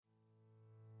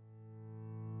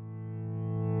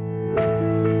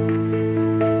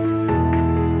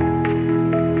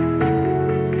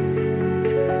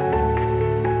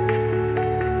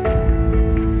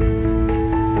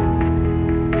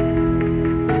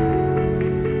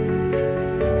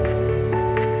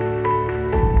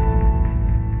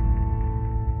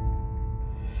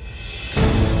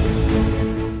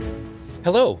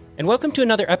and welcome to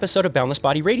another episode of Boundless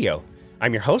Body Radio.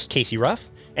 I'm your host, Casey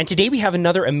Ruff, and today we have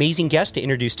another amazing guest to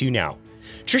introduce to you now.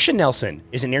 Tricia Nelson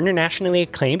is an internationally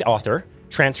acclaimed author,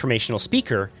 transformational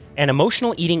speaker, and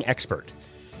emotional eating expert.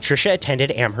 Tricia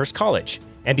attended Amherst College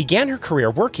and began her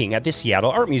career working at the Seattle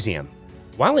Art Museum.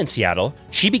 While in Seattle,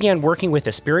 she began working with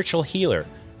a spiritual healer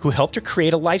who helped her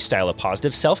create a lifestyle of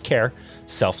positive self-care,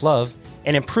 self-love,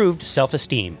 and improved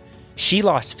self-esteem. She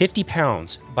lost 50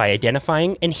 pounds by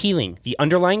identifying and healing the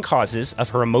underlying causes of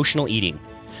her emotional eating.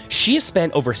 She has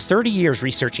spent over 30 years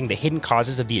researching the hidden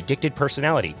causes of the addicted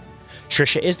personality.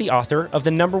 Tricia is the author of the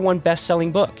 #1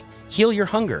 best-selling book, Heal Your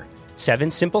Hunger: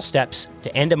 7 Simple Steps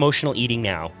to End Emotional Eating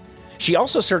Now. She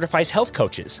also certifies health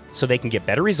coaches so they can get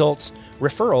better results,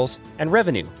 referrals, and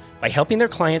revenue by helping their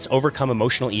clients overcome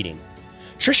emotional eating.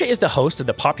 Tricia is the host of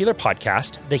the popular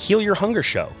podcast, The Heal Your Hunger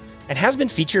Show, and has been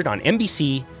featured on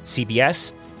NBC,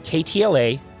 CBS,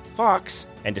 KTLA, Fox,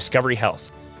 and Discovery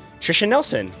Health. Tricia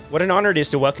Nelson, what an honor it is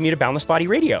to welcome you to Boundless Body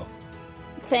Radio.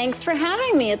 Thanks for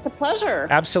having me. It's a pleasure.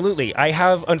 Absolutely. I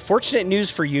have unfortunate news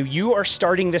for you. You are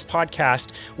starting this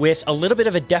podcast with a little bit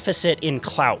of a deficit in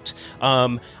clout.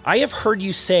 I have heard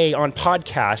you say on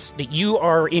podcasts that you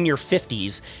are in your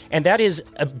 50s, and that is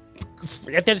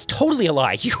totally a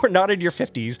lie. You are not in your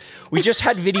 50s. We just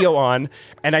had video on,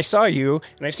 and I saw you,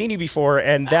 and I've seen you before,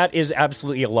 and that is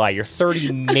absolutely a lie. You're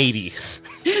 30 maybe.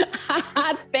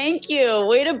 Thank you.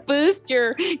 Way to boost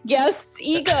your guest's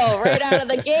ego right out of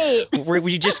the gate.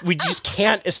 We just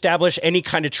can't establish any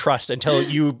kind of trust until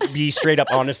you be straight up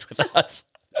honest with us.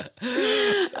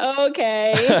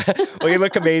 Okay. Well, you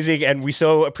look amazing, and we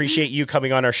so appreciate you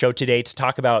coming on our show today to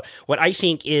talk about what I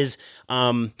think is,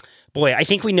 I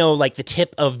think we know like the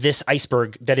tip of this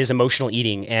iceberg that is emotional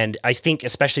eating. And I think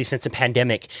especially since the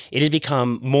pandemic, it has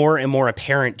become more and more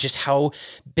apparent just how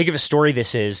big of a story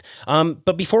this is.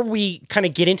 But before we kind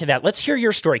of get into that, let's hear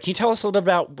your story. Can you tell us a little bit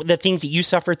about the things that you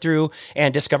suffered through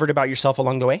and discovered about yourself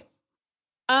along the way?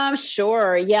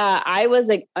 Sure. Yeah. I was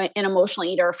an emotional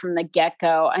eater from the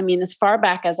get-go. I mean, as far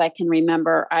back as I can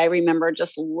remember, I remember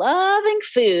just loving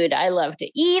food. I love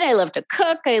to eat. I love to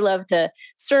cook. I love to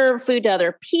serve food to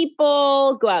other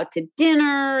people, go out to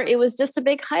dinner. It was just a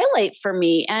big highlight for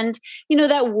me. And,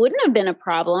 that wouldn't have been a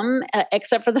problem,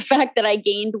 except for the fact that I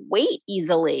gained weight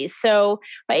easily. So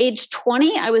by age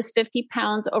 20, I was 50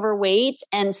 pounds overweight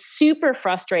and super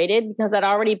frustrated because I'd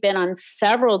already been on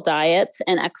several diets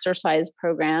and exercise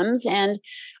programs. And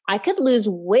I could lose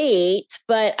weight,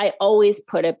 but I always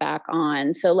put it back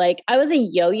on. So I was a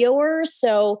yo-yoer.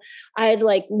 So I'd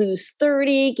lose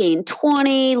 30, gain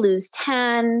 20, lose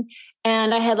 10.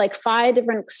 And I had 5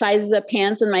 different sizes of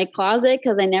pants in my closet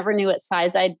because I never knew what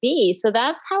size I'd be. So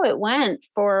that's how it went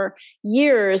for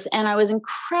years. And I was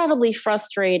incredibly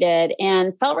frustrated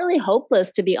and felt really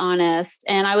hopeless, to be honest.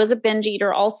 And I was a binge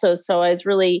eater also. So I was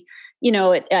really,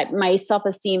 my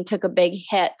self-esteem took a big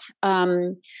hit.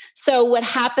 So what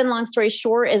happened, long story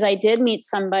short, is I did meet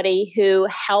somebody who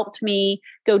helped me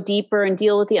go deeper and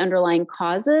deal with the underlying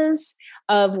causes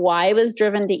of why I was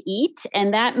driven to eat.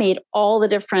 And that made all the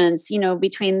difference,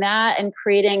 between that and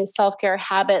creating self-care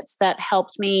habits that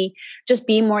helped me just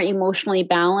be more emotionally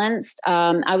balanced.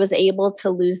 I was able to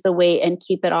lose the weight and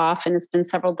keep it off. And it's been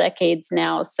several decades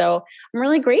now. So I'm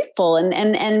really grateful.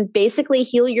 And basically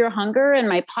Heal Your Hunger and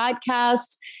my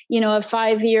podcast, of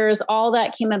 5 years, all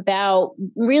that came about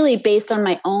really based on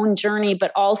my own journey,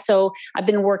 but also I've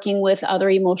been working with other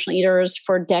emotional eaters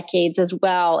for decades as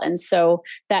well. And so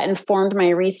that informed my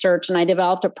research, and I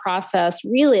developed a process,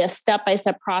 really a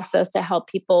step-by-step process to help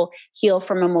people heal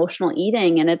from emotional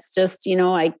eating. And it's just,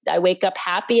 I wake up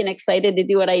happy and excited to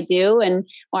do what I do and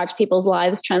watch people's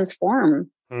lives transform.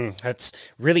 That's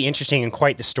really interesting and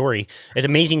quite the story. It's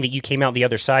amazing that you came out the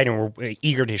other side and were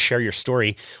eager to share your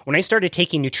story. When I started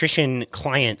taking nutrition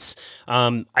clients,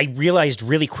 I realized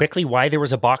really quickly why there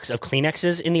was a box of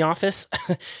Kleenexes in the office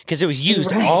because it was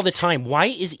used all the time. Why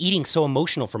is eating so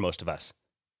emotional for most of us?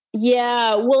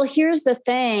 Yeah, well, here's the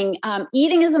thing.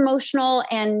 Eating is emotional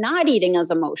and not eating is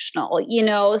emotional,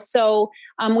 so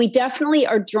we definitely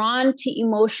are drawn to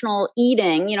emotional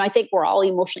eating. I think we're all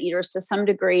emotional eaters to some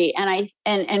degree.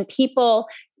 And people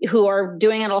who are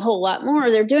doing it a whole lot more,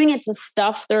 they're doing it to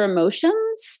stuff their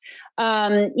emotions.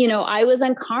 I was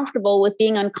uncomfortable with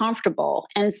being uncomfortable.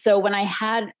 And so when I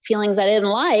had feelings I didn't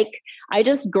like, I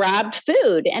just grabbed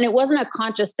food. And it wasn't a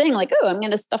conscious thing like, oh, I'm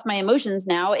going to stuff my emotions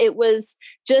now. It was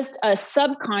just a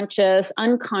subconscious,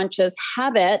 unconscious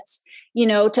habit,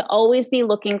 to always be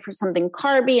looking for something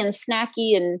carby and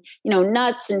snacky and,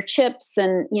 nuts and chips.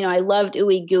 And, I loved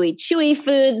ooey gooey chewy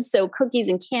foods. So cookies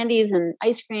and candies and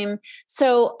ice cream.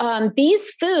 So these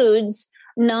foods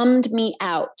numbed me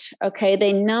out. Okay.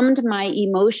 They numbed my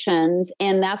emotions.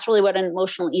 And that's really what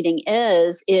emotional eating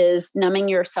is numbing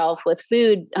yourself with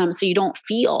food so you don't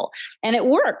feel. And it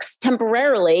works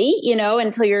temporarily,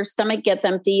 until your stomach gets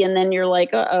empty. And then you're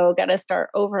like, got to start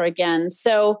over again.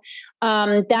 So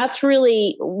that's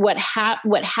really what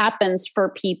happens for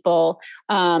people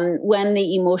when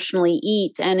they emotionally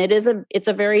eat. And it's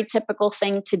a very typical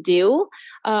thing to do.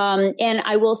 And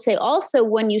I will say also,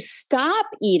 when you stop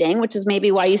eating, which is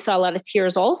maybe why you saw a lot of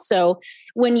tears also,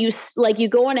 when you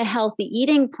go on a healthy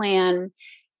eating plan,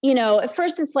 at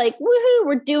first it's like, woohoo,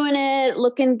 we're doing it,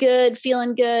 looking good,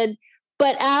 feeling good.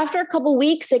 But after a couple of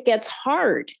weeks, it gets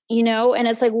hard, and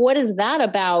it's like, what is that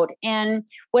about? And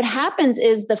what happens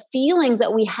is the feelings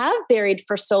that we have buried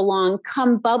for so long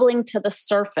come bubbling to the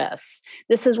surface.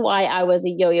 This is why I was a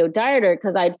yo-yo dieter,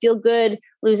 because I'd feel good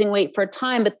losing weight for a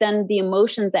time, but then the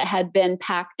emotions that had been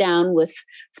packed down with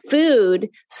food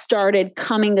started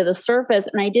coming to the surface,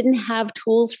 and I didn't have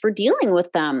tools for dealing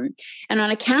with them. And on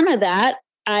account of that,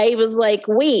 I was like,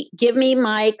 wait, give me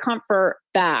my comfort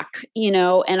back,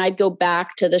 and I'd go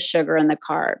back to the sugar and the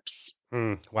carbs.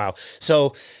 Wow.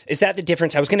 So is that the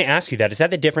difference? I was going to ask you that. Is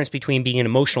that the difference between being an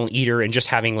emotional eater and just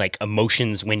having like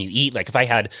emotions when you eat? Like if I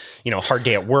had, a hard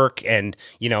day at work and,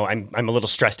 I'm a little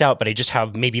stressed out, but I just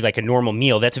have maybe like a normal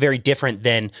meal, that's very different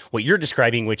than what you're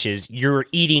describing, which is you're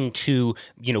eating to,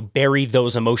 bury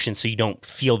those emotions so you don't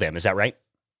feel them. Is that right?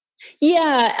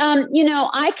 Yeah.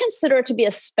 I consider it to be a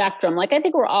spectrum. Like I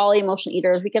think we're all emotional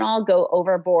eaters. We can all go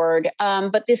overboard.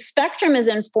 But the spectrum is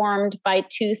informed by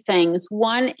two things.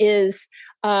 One is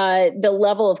the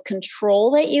level of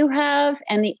control that you have,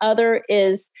 and the other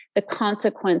is the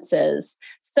consequences.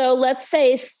 So let's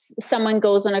say someone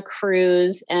goes on a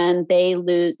cruise and they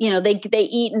lose, they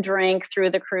eat and drink through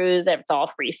the cruise. It's all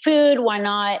free food. Why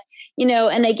not?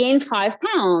 And they gain 5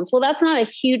 pounds. Well, that's not a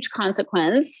huge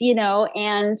consequence,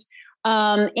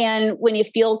 and when you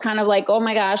feel kind of like, oh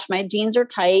my gosh, my jeans are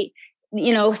tight,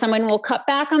 someone will cut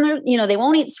back on their, they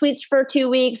won't eat sweets for 2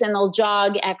 weeks and they'll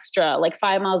jog extra, like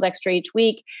 5 miles extra each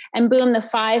week. And boom, the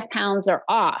 5 pounds are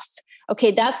off.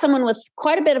 Okay, that's someone with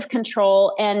quite a bit of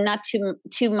control and not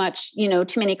too much,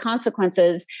 too many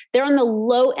consequences. They're on the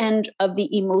low end of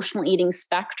the emotional eating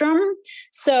spectrum.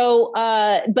 So,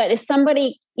 but if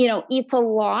somebody, eats a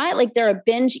lot, like they're a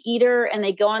binge eater and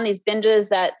they go on these binges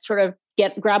that sort of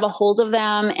grab a hold of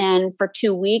them. And for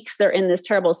 2 weeks, they're in this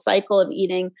terrible cycle of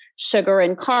eating sugar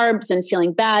and carbs and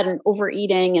feeling bad and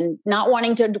overeating and not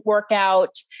wanting to work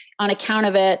out on account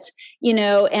of it,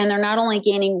 and they're not only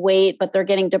gaining weight, but they're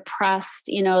getting depressed,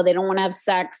 they don't want to have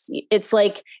sex. It's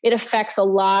like, it affects a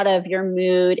lot of your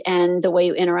mood and the way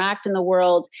you interact in the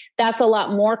world. That's a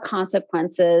lot more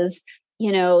consequences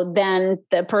than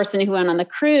the person who went on the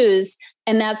cruise.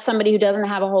 And that's somebody who doesn't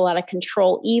have a whole lot of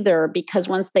control either, because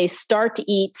once they start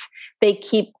to eat, they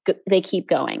keep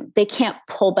going. They can't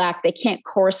pull back. They can't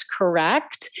course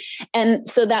correct. And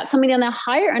so that's somebody on the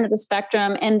higher end of the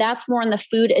spectrum. And that's more in the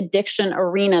food addiction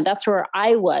arena. That's where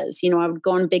I was, I would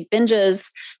go on big binges,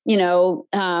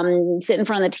 sit in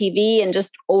front of the TV and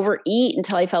just overeat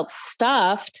until I felt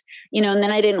stuffed, and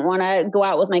then I didn't want to go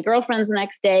out with my girlfriends the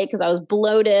next day because I was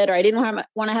bloated, or I didn't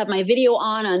want to have my video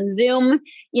on Zoom,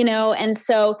 and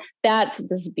so this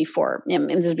is before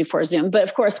Zoom, but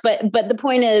of course, but the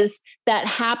point is that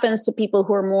happens to people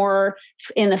who are more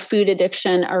in the food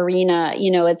addiction arena.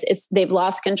 They've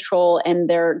lost control and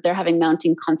they're having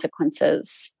mounting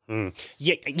consequences.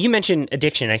 Yeah, you mentioned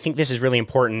addiction. I think this is really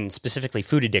important, specifically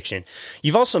food addiction.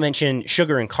 You've also mentioned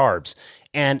sugar and carbs.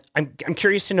 And I'm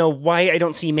curious to know why I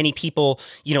don't see many people,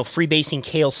 freebasing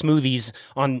kale smoothies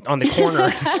on the corner.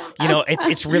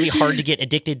 It's really hard to get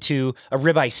addicted to a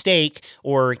ribeye steak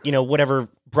or, whatever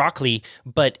broccoli.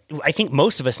 But I think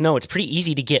most of us know it's pretty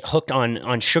easy to get hooked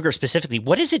on sugar specifically.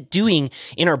 What is it doing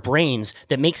in our brains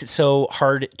that makes it so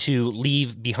hard to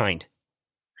leave behind?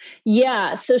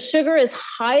 Yeah. So sugar is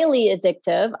highly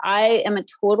addictive. I am a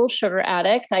total sugar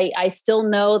addict. I still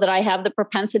know that I have the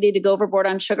propensity to go overboard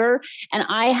on sugar, and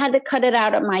I had to cut it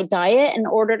out of my diet in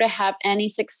order to have any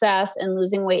success in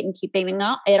losing weight and keeping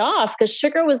it off, because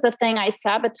sugar was the thing I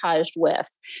sabotaged with.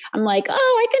 I'm like, oh,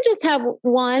 I can just have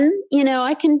one,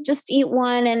 I can just eat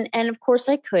one. And of course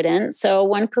I couldn't. So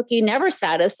one cookie never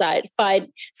satisfied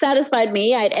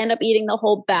me. I'd end up eating the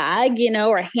whole bag,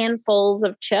 or handfuls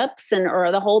of chips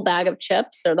or the whole bag of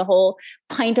chips or the whole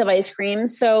pint of ice cream.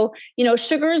 So,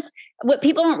 what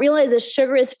people don't realize is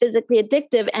sugar is physically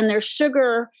addictive, and there's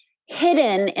sugar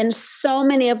hidden in so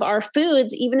many of our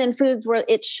foods, even in foods where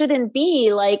it shouldn't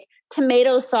be, like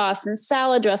tomato sauce and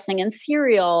salad dressing and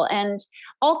cereal and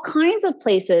all kinds of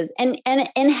places. And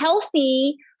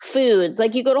healthy foods.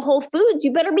 Like you go to Whole Foods,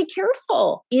 you better be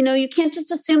careful. You can't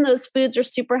just assume those foods are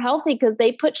super healthy because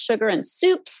they put sugar in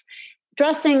soups,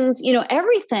 dressings,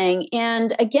 everything.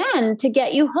 And again, to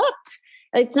get you hooked.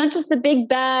 It's not just the big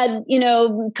bad,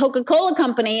 Coca-Cola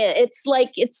company.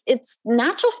 It's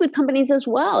natural food companies as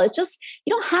well. It's just,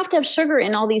 you don't have to have sugar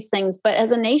in all these things, but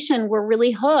as a nation, we're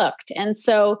really hooked. And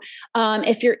so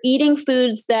if you're eating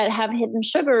foods that have hidden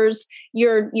sugars,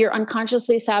 you're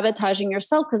unconsciously sabotaging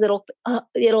yourself because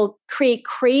it'll create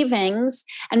cravings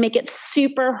and make it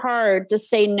super hard to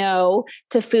say no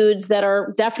to foods that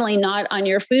are definitely not on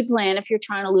your food plan if you're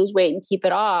trying to lose weight and keep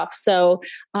it off. So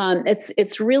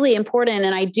it's really important.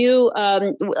 And I do,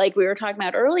 like we were talking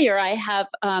about earlier, I have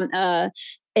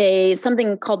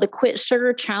something called the Quit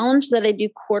Sugar Challenge that I do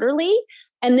quarterly.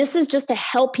 And this is just to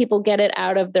help people get it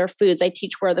out of their foods. I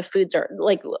teach where the foods are,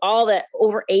 like all the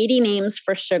over 80 names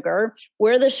for sugar,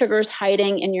 where the sugar is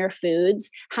hiding in your foods,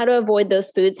 how to avoid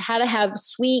those foods, how to have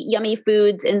sweet, yummy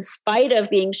foods in spite of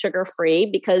being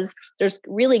sugar-free, because there's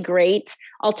really great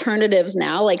alternatives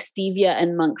now like stevia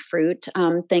and monk fruit.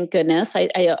 Thank goodness.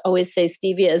 I always say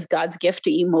stevia is God's gift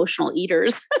to emotional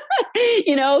eaters.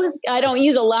 I don't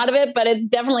use a lot of it, but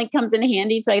it definitely comes in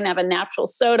handy. So I can have a natural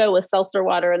soda with seltzer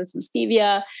water and some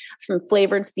stevia, some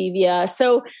flavored stevia.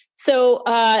 So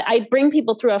I bring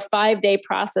people through a 5-day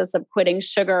process of quitting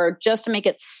sugar just to make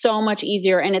it so much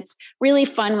easier. And it's really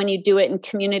fun when you do it in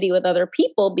community with other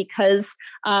people, because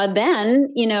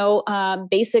then,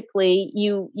 basically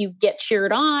you get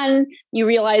cheered on, you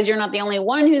realize you're not the only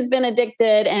one who's been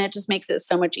addicted, and it just makes it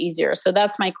so much easier. So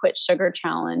that's my Quit Sugar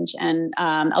Challenge. And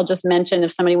I'll just mention,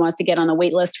 if somebody wants to get on the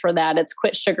wait list for that, it's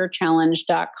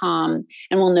quitsugarchallenge.com,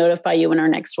 and we'll notify you when our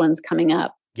next one's coming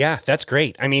up. Yeah, that's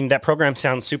great. I mean, that program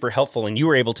sounds super helpful, and you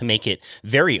were able to make it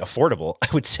very affordable, I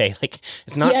would say. Like,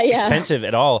 it's not expensive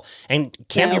at all, and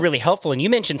can be really helpful. And you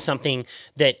mentioned something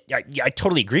that I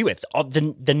totally agree with.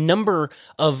 The number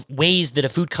of ways that a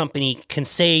food company can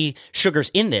say sugar's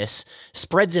in this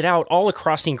spreads it out all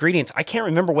across the ingredients. I can't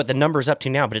remember what the number's up to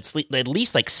now, but it's at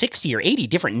least like 60 or 80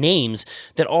 different names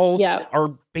that all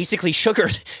are basically sugar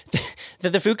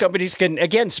that the food companies can,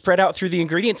 again, spread out through the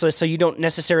ingredients list so you don't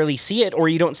necessarily see it, or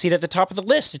you don't see it at the top of the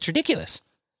list. It's ridiculous.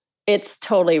 It's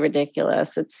totally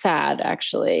ridiculous. It's sad,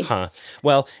 actually.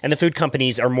 Well, and the food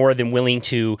companies are more than willing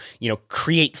to,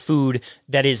 create food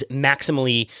that is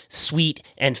maximally sweet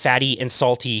and fatty and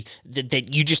salty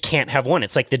that you just can't have one.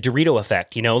 It's like the Dorito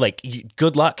effect,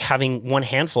 good luck having one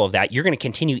handful of that. You're going to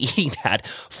continue eating that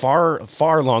far,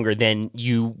 far longer than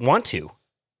you want to.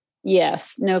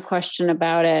 Yes, no question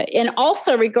about it. And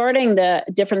also regarding the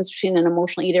difference between an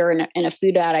emotional eater and a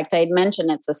food addict, I had mentioned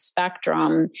it's a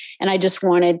spectrum. And I just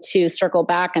wanted to circle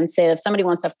back and say, if somebody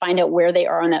wants to find out where they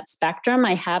are on that spectrum,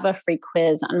 I have a free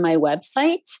quiz on my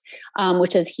website,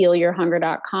 which is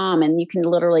healyourhunger.com. And you can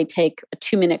literally take a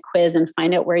 2-minute quiz and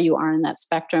find out where you are in that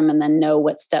spectrum, and then know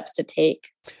what steps to take.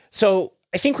 So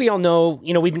I think we all know,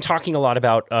 we've been talking a lot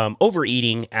about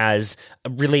overeating as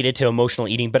related to emotional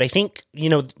eating, but I think,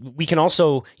 we can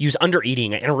also use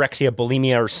undereating, anorexia,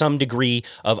 bulimia, or some degree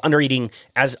of undereating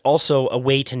as also a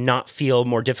way to not feel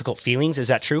more difficult feelings. Is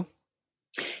that true?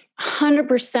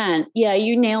 100%. Yeah,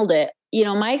 you nailed it.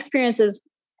 My experience is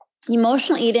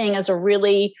emotional eating is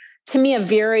to me, a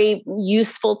very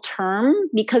useful term,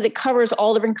 because it covers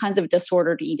all different kinds of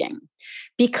disordered eating.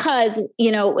 Because,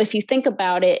 if you think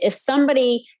about it, if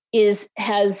somebody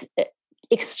has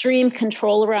extreme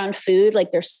control around food, like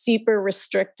they're super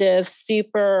restrictive,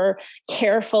 super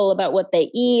careful about what they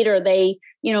eat, or they,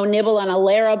 nibble on a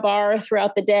Larabar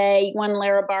throughout the day, one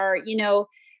Larabar,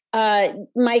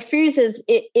 my experience is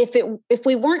if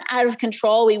we weren't out of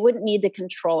control, we wouldn't need to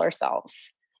control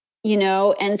ourselves.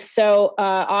 And so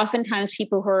oftentimes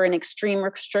people who are in extreme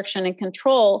restriction and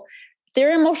control,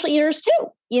 they're emotional eaters too,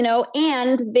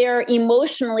 and they're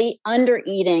emotionally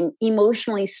undereating,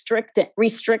 emotionally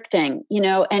restricting,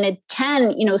 and it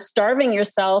can, starving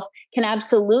yourself can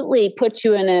absolutely put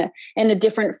you in a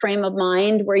different frame of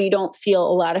mind where you don't feel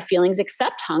a lot of feelings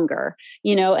except hunger,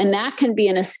 and that can be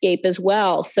an escape as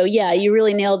well. So yeah, you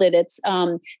really nailed it. It's,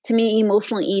 to me,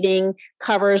 emotional eating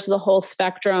covers the whole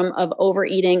spectrum of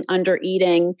overeating,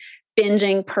 undereating,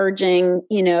 binging, purging,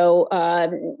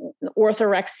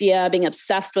 orthorexia, being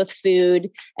obsessed with food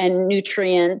and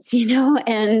nutrients,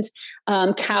 and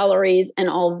calories and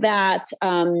all that.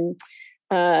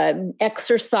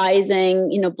 Exercising,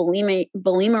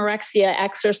 bulimorexia,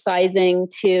 exercising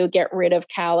to get rid of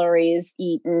calories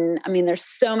eaten. I mean, there's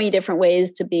so many different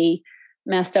ways to be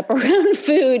messed up around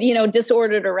food,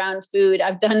 disordered around food.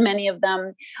 I've done many of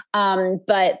them.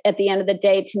 But at the end of the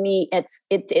day, to me,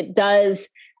 it does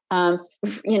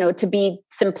To be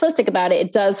simplistic about it,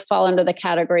 it does fall under the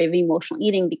category of emotional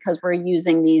eating because we're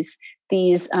using these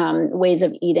ways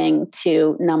of eating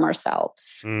to numb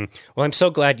ourselves. Well, I'm so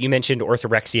glad you mentioned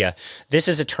orthorexia. This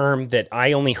is a term that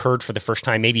I only heard for the first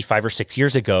time maybe 5 or 6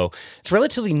 years ago. It's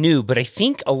relatively new, but I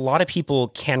think a lot of people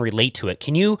can relate to it.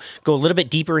 Can you go a little bit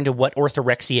deeper into what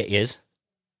orthorexia is?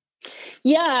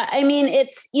 Yeah, I mean,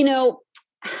 it's,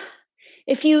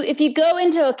 if you go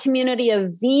into a community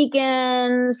of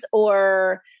vegans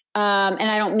or and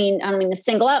I don't mean to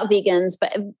single out vegans,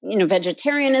 but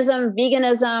vegetarianism,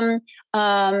 veganism,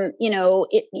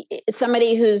 it's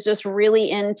somebody who's just really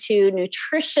into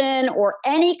nutrition or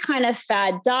any kind of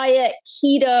fad diet,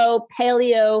 keto,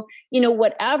 paleo,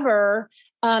 whatever,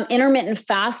 intermittent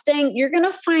fasting, you're going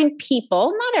to find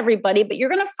people, not everybody, but you're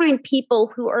going to find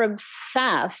people who are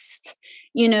obsessed,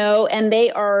 and they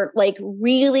are like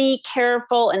really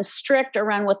careful and strict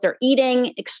around what they're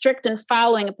eating, strict in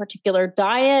following a particular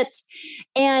diet.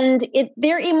 And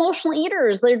they're emotional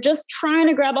eaters. They're just trying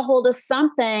to grab a hold of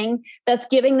something that's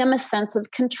giving them a sense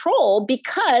of control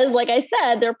because, like I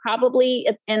said, they're probably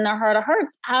in their heart of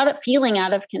hearts feeling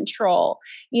out of control,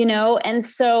 And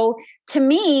so to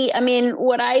me, I mean,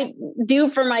 what I do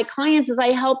for my clients is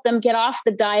I help them get off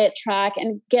the diet track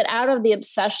and get out of the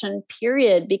obsession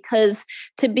period, because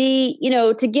to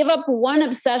give up one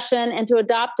obsession and to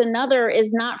adopt another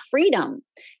is not freedom.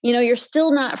 You're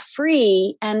still not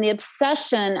free. And the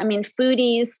obsession, I mean,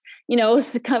 foodies,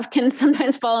 can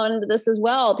sometimes fall into this as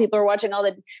well. People are watching all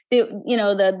the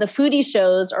foodie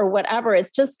shows or whatever.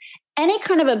 It's just any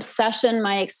kind of obsession,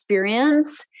 my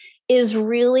experience, is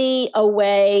really a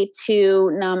way to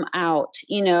numb out,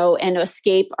 and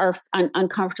escape our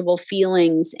uncomfortable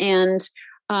feelings. And,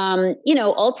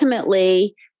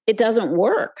 ultimately it doesn't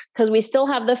work because we still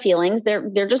have the feelings.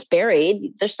 They're just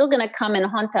buried. They're still going to come and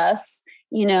haunt us,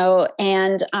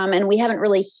 and we haven't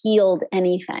really healed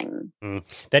anything.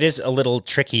 That is a little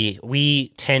tricky. We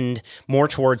tend more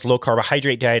towards low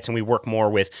carbohydrate diets, and we work more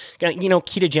with,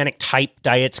 ketogenic type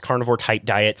diets, carnivore type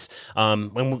diets.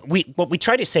 What we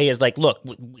try to say is like, look,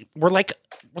 we're like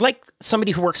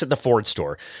somebody who works at the Ford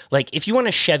store. Like, if you want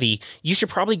a Chevy, you should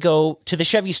probably go to the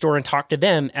Chevy store and talk to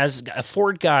them as a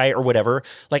Ford guy or whatever.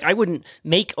 Like, I wouldn't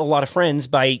make a lot of friends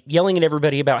by yelling at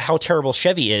everybody about how terrible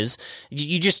Chevy is.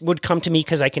 You just would come to me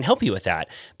because I can help you with that.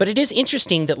 But it is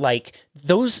interesting that like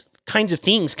those kinds of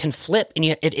things can flip, and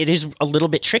it is a little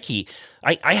bit tricky.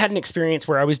 I had an experience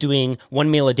where I was doing one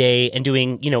meal a day and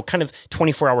doing, kind of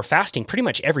 24-hour fasting pretty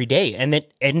much every day. And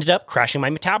that ended up crashing my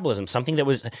metabolism. Something that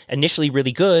was initially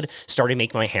really good started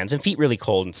making my hands and feet really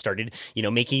cold and started,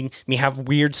 making me have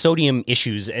weird sodium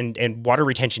issues and water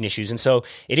retention issues. And so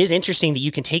it is interesting that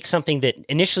you can take something that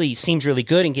initially seems really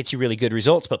good and gets you really good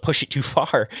results, but push it too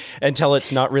far until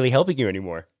it's not really helping you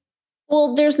anymore.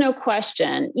 Well, there's no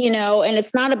question, and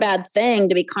it's not a bad thing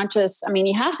to be conscious. I mean,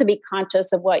 you have to be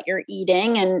conscious of what you're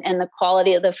eating and the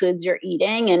quality of the foods you're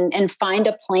eating and find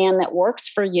a plan that works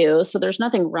for you. So there's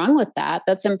nothing wrong with that.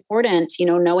 That's important,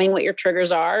 knowing what your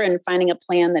triggers are and finding a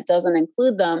plan that doesn't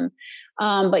include them.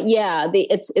 But yeah,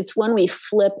 it's when we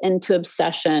flip into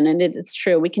obsession, and it's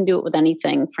true. We can do it with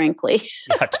anything, frankly.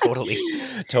 Yeah,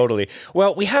 totally.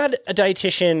 Well, we had a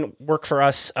dietitian work for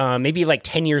us maybe like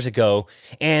 10 years ago,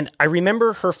 and I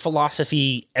remember her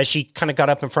philosophy as she kind of got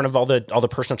up in front of all the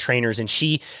personal trainers, and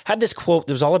she had this quote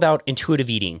that was all about intuitive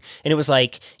eating, and it was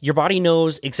like, your body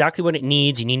knows exactly what it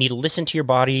needs, and you need to listen to your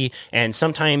body. And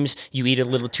sometimes you eat a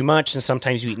little too much, and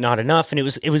sometimes you eat not enough. And it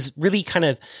was really kind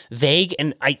of vague,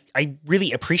 and I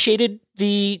really appreciated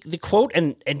the quote,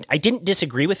 and I didn't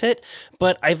disagree with it,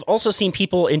 but I've also seen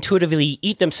people intuitively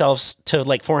eat themselves to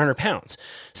like 400 pounds.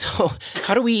 So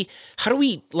how do we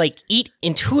like eat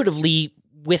intuitively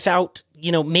without,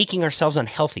 making ourselves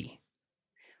unhealthy?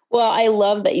 Well, I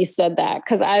love that you said that,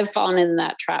 because I've fallen in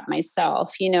that trap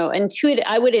myself. I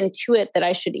would intuit that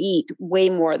I should eat way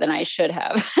more than I should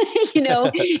have,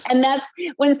 and that's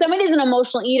when somebody's an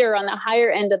emotional eater on the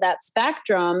higher end of that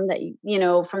spectrum that,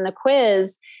 from the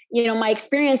quiz, my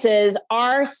experience is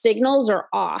our signals are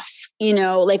off,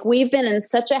 like we've been in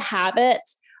such a habit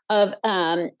of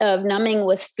numbing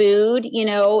with food,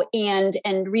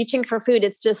 and reaching for food.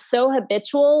 It's just so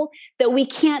habitual that we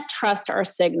can't trust our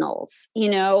signals,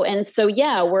 and so,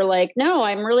 yeah, we're like, no,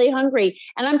 I'm really hungry.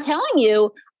 And I'm telling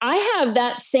you, I have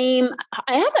that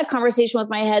conversation with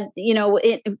my head,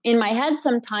 in my head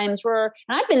sometimes where,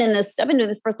 and I've been doing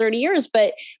this for 30 years,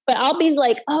 but I'll be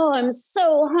like, oh, I'm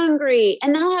so hungry.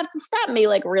 And then I'll have to stop and be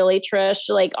like, really, Trish,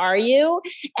 like, are you?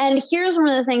 And here's one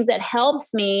of the things that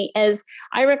helps me is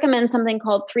I recommend something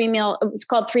called it's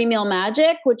called 3-Meal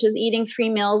Magic, which is eating 3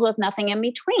 meals with nothing in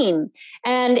between.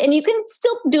 And you can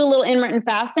still do a little intermittent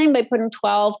fasting by putting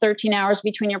 12, 13 hours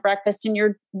between your breakfast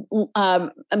and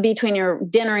between your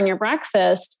dinner and your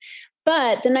breakfast.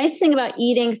 But the nice thing about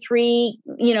eating 3,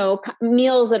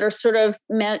 meals that are sort of,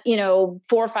 4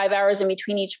 or 5 hours in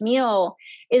between each meal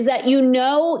is that,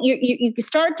 you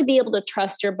start to be able to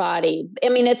trust your body. I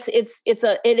mean, it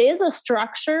is a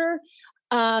structure,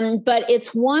 but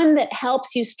it's one that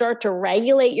helps you start to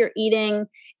regulate your eating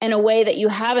in a way that you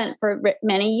haven't for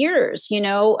many years.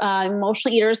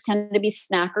 Emotional eaters tend to be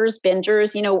snackers,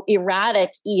 bingers,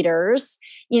 erratic eaters,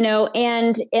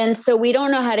 and so we don't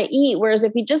know how to eat. Whereas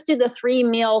if you just do the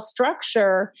 3-meal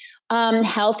structure,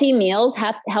 healthy meals,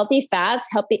 healthy fats,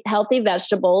 healthy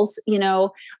vegetables,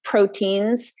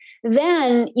 proteins,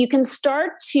 then you can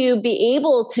start to be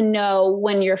able to know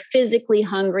when you're physically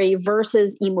hungry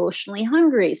versus emotionally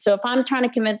hungry. So if I'm trying to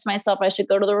convince myself I should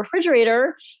go to the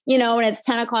refrigerator, and it's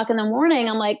 10 o'clock in the morning,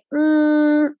 I'm like,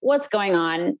 what's going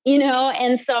on?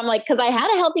 And so I'm like, because I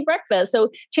had a healthy breakfast. So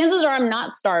chances are I'm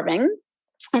not starving.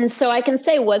 And so I can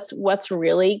say what's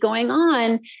really going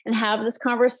on and have this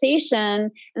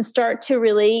conversation and start to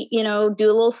really, do a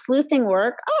little sleuthing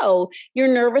work. Oh, you're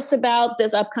nervous about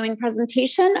this upcoming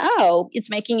presentation. Oh, it's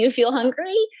making you feel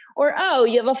hungry. Or, oh,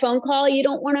 you have a phone call you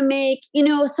don't want to make,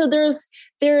 so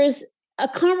there's a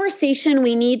conversation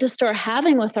we need to start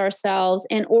having with ourselves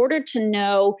in order to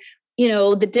know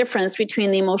the difference between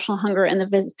the emotional hunger and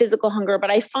the physical hunger. But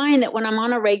I find that when I'm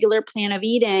on a regular plan of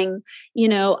eating,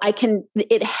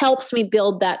 it helps me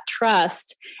build that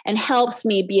trust and helps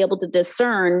me be able to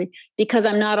discern because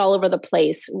I'm not all over the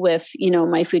place with,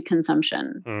 my food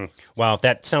consumption. Wow.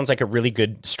 That sounds like a really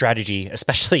good strategy,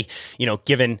 especially,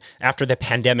 given after the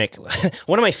pandemic.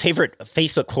 One of my favorite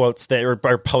Facebook quotes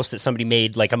or posts that somebody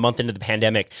made like a month into the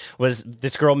pandemic was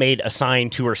this girl made a sign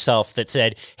to herself that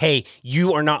said, "Hey,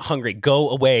 you are not hungry. Go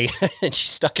away." And she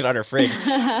stuck it on her fridge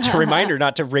to remind her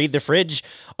not to raid the fridge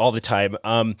all the time.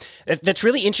 That's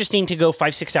really interesting to go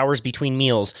 5-6 hours between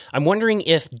meals. I'm wondering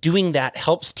if doing that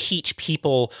helps teach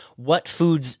people what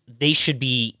foods they should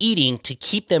be eating to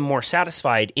keep them more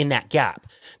satisfied in that gap.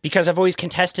 Because I've always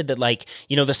contested that,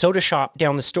 the soda shop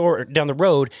down the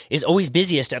road is always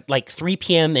busiest at 3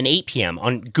 p.m. and 8 p.m.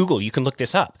 on Google. You can look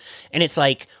this up. And it's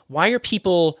like, why are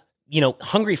people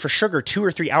hungry for sugar 2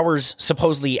 or 3 hours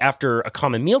supposedly after a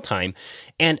common mealtime?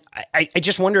 And I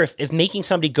just wonder if making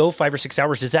somebody go 5 or 6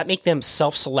 hours, does that make them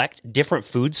self-select different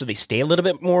foods so they stay a little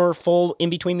bit more full in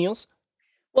between meals?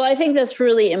 Well, I think that's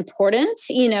really important,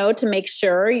 to make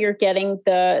sure you're getting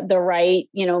the right,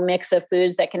 mix of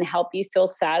foods that can help you feel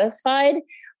satisfied.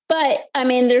 But I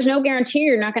mean, there's no guarantee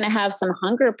you're not going to have some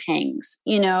hunger pangs,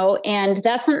 and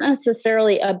that's not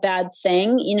necessarily a bad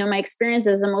thing. My experience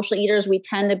as emotional eaters, we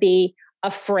tend to be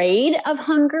afraid of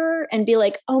hunger and be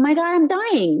like, oh my God, I'm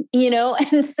dying,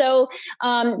 and so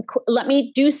let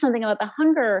me do something about the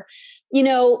hunger.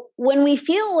 When we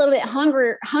feel a little bit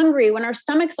hungry, when our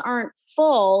stomachs aren't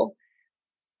full,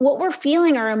 what we're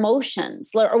feeling are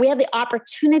emotions, or we have the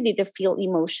opportunity to feel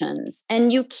emotions,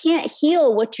 and you can't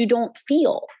heal what you don't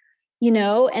feel.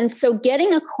 And so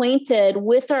getting acquainted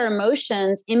with our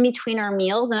emotions in between our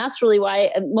meals, and that's really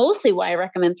mostly why I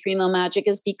recommend 3-Meal Magic,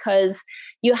 is because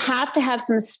you have to have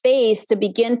some space to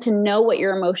begin to know what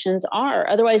your emotions are.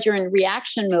 Otherwise, you're in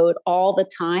reaction mode all the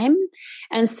time.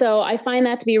 And so I find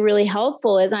that to be really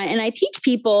helpful and I teach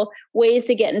people ways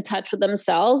to get in touch with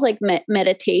themselves, like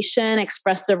meditation,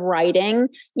 expressive writing,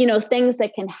 things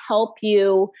that can help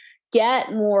you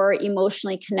get more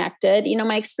emotionally connected.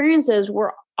 My experience is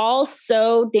we're all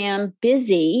so damn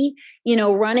busy,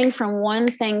 running from one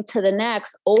thing to the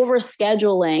next,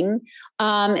 overscheduling.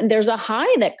 And there's a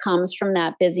high that comes from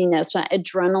that busyness, that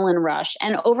adrenaline rush.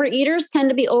 And overeaters tend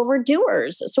to be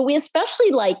overdoers. So we especially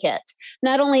like it.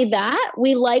 Not only that,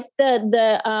 we like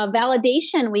the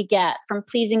validation we get from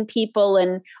pleasing people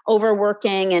and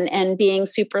overworking and being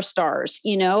superstars,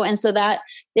 and so that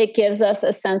it gives us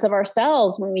a sense of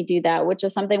ourselves when we do that, which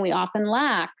is something we often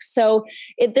lack. So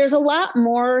there's a lot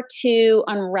more to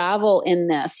unravel in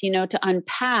this, to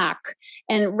unpack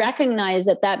and recognize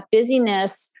that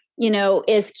busyness,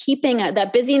 is keeping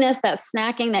that busyness, that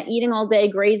snacking, that eating all day,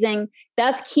 grazing,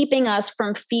 that's keeping us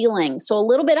from feeling. So a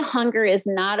little bit of hunger is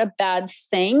not a bad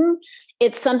thing.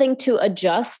 It's something to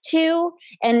adjust to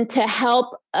and to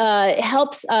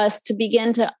helps us to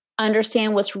begin to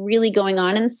understand what's really going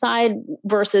on inside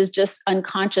versus just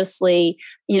unconsciously,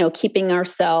 keeping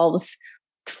ourselves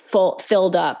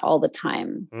filled up all the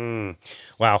time.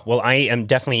 Wow. Well, I am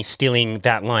definitely stealing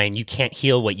that line. You can't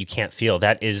heal what you can't feel.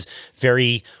 That is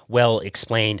very well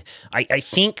explained. I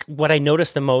think what I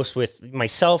notice the most with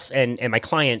myself and my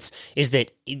clients is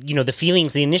that,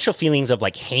 the initial feelings of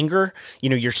like hunger,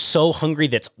 you're so hungry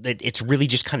that it's really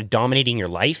just kind of dominating your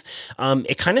life.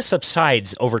 It kind of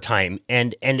subsides over time.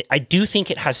 And I do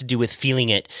think it has to do with feeling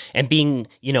it and being,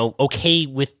 okay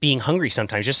with being hungry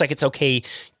sometimes, just like it's okay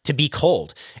to be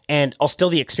cold. And I'll steal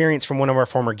the experience from one of our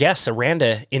former guests,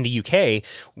 Aranda in the UK,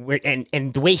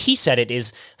 and the way he said it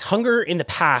is hunger in the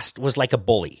past was like a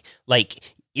bully.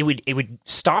 Like it would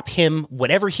stop him,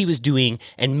 whatever he was doing,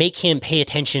 and make him pay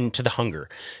attention to the hunger.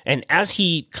 And as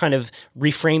he kind of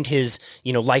reframed his,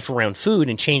 life around food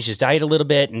and changed his diet a little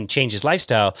bit and changed his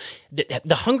lifestyle,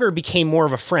 the hunger became more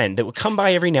of a friend that would come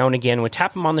by every now and again, would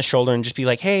tap him on the shoulder and just be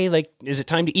like, hey, like, is it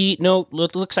time to eat? No,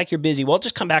 looks like you're busy. Well, I'll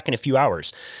just come back in a few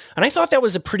hours. And I thought that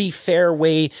was a pretty fair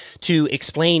way to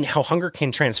explain how hunger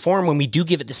can transform when we do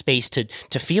give it the space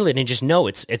to feel it and just know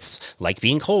it's like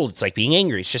being cold. It's like being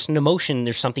angry. It's just an emotion.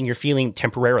 There's something you're feeling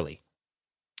temporarily.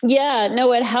 Yeah,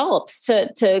 no, it helps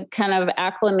to kind of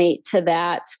acclimate to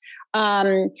that.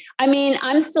 I'm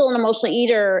still an emotional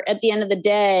eater at the end of the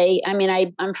day.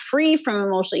 I'm free from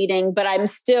emotional eating, but I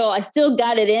still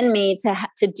got it in me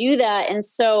to do that. And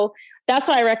so that's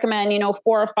why I recommend, 4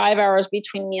 or 5 hours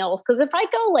between meals. Cause if I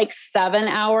go like 7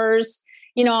 hours,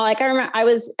 like I remember I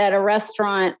was at a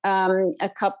restaurant, a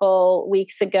couple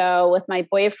weeks ago with my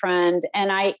boyfriend,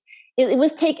 and it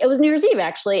was New Year's Eve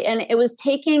actually. And it was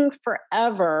taking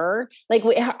forever. Like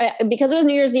because it was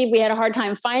New Year's Eve, we had a hard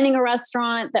time finding a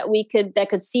restaurant that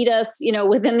could seat us,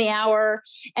 within the hour.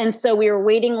 And so we were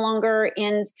waiting longer.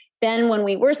 And then when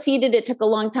we were seated, it took a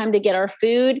long time to get our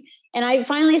food. And I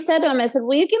finally said to him, I said,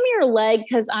 will you give me your leg?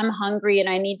 Cause I'm hungry and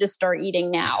I need to start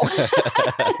eating now. So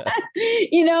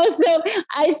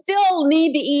I still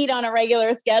need to eat on a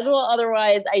regular schedule.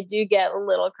 Otherwise I do get a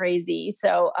little crazy.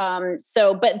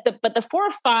 But the 4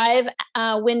 or 5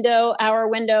 hour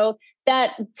window,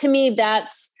 that to me,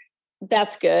 that's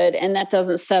good. And that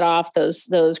doesn't set off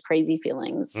those crazy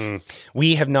feelings.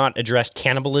 We have not addressed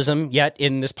cannibalism yet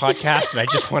in this podcast. And I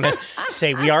just want to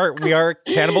say we are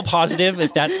cannibal positive.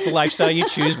 If that's the lifestyle you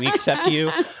choose, we accept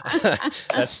you.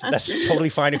 That's totally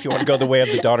fine if you want to go the way of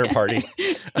the Donner Party.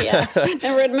 Yeah.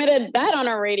 Never admitted that on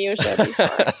our radio show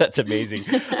before. That's amazing.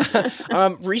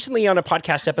 Recently on a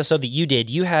podcast episode that you did,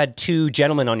 you had 2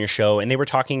 gentlemen on your show and they were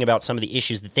talking about some of the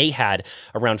issues that they had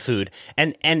around food.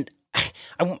 And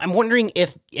I'm wondering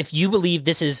if you believe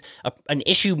this is an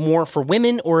issue more for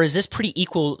women, or is this pretty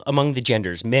equal among the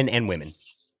genders, men and women?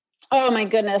 Oh my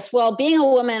goodness. Well, being a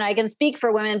woman, I can speak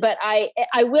for women, but I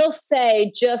will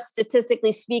say, just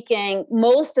statistically speaking,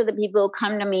 most of the people who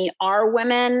come to me are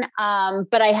women.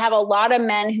 But I have a lot of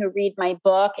men who read my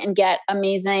book and get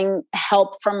amazing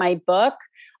help from my book.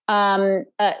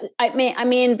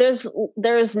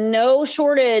 There's no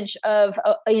shortage of,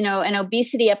 an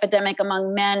obesity epidemic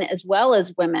among men as well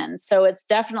as women. So it's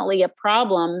definitely a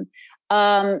problem.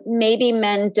 Maybe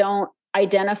men don't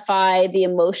identify the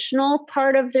emotional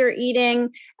part of their eating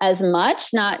as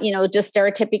much, not, just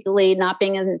stereotypically not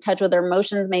being in touch with their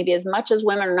emotions, maybe as much as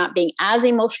women, or not being as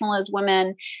emotional as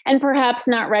women, and perhaps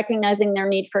not recognizing their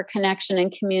need for connection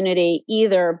and community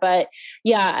either. But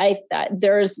yeah,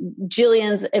 there's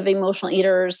jillions of emotional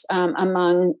eaters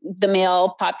among the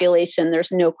male population.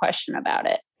 There's no question about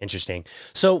it. Interesting.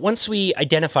 So once we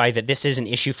identify that this is an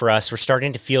issue for us, we're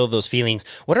starting to feel those feelings.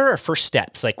 What are our first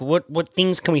steps? Like what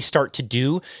things can we start to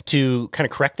do to kind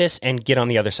of correct this and get on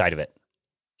the other side of it?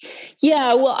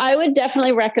 Yeah, well, I would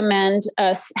definitely recommend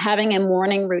us having a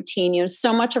morning routine.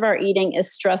 So much of our eating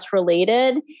is stress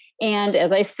related. And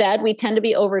as I said, we tend to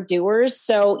be overdoers.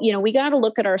 So, we got to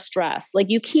look at our stress. Like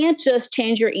you can't just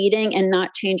change your eating and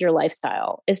not change your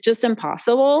lifestyle. It's just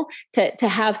impossible to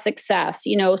have success.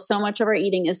 So much of our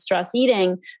eating is stress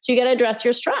eating. So you got to address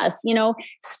your stress.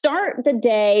 Start the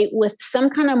day with some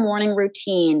kind of morning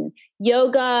routine,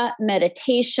 yoga,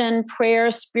 meditation, prayer,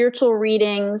 spiritual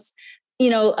readings,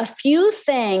 a few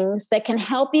things that can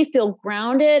help you feel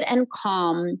grounded and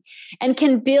calm and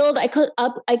can build, I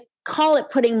call it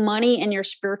putting money in your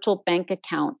spiritual bank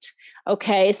account.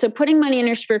 Okay. So putting money in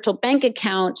your spiritual bank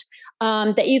account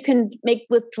that you can make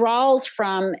withdrawals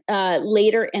from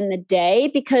later in the day,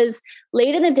 because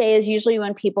late in the day is usually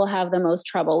when people have the most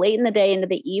trouble, late in the day into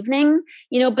the evening,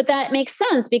 but that makes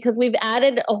sense because we've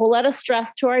added a whole lot of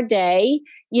stress to our day.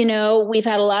 We've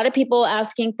had a lot of people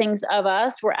asking things of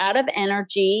us. We're out of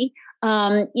energy.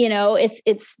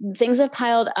 It's things have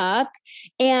piled up,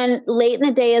 and late in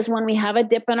the day is when we have a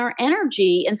dip in our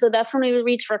energy. And so that's when we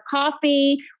reach for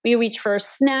coffee, we reach for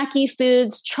snacky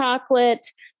foods, chocolate,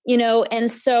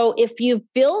 and so if you've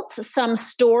built some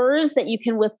stores that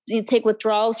you take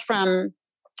withdrawals from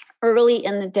early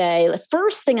in the day, the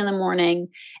first thing in the morning.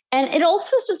 And it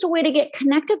also is just a way to get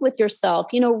connected with yourself,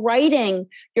 writing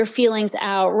your feelings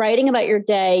out, writing about your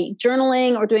day,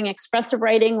 journaling or doing expressive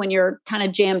writing when you're kind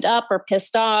of jammed up or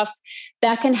pissed off.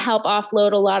 That can help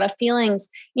offload a lot of feelings.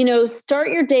 Start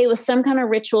your day with some kind of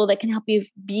ritual that can help you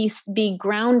be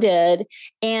grounded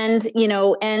and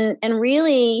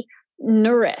really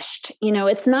nourished.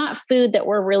 It's not food that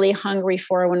we're really hungry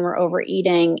for when we're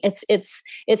overeating. It's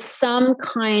some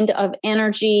kind of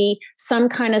energy, some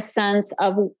kind of sense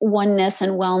of oneness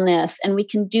and wellness. And we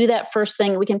can do that first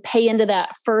thing. We can pay into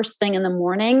that first thing in the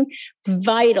morning.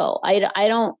 Vital. I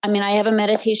have a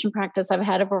meditation practice. I've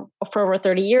had it for over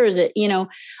 30 years.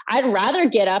 I'd rather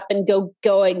get up and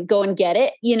go and get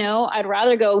it. I'd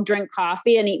rather go drink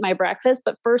coffee and eat my breakfast.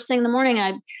 But first thing in the morning,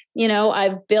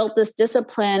 I've built this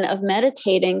discipline of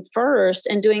meditating first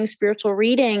and doing spiritual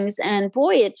readings. And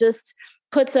boy, it just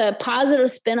puts a positive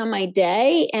spin on my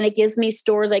day, and it gives me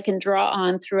stores I can draw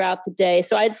on throughout the day.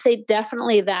 So I'd say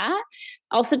definitely that.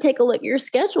 Also take a look at your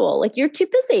schedule. Like, you're too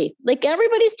busy. Like,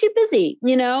 everybody's too busy,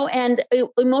 and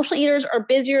emotional eaters are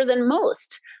busier than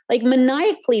most, like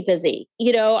maniacally busy.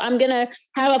 I'm going to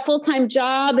have a full-time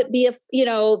job, be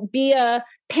a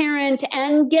parent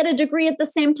and get a degree at the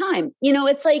same time.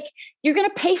 It's like, you're going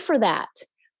to pay for that.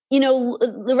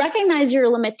 Recognize your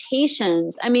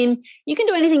limitations. I mean, you can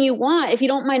do anything you want if you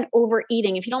don't mind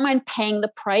overeating, if you don't mind paying the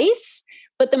price.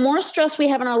 But the more stress we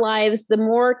have in our lives, the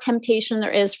more temptation there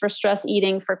is for stress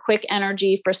eating, for quick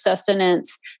energy, for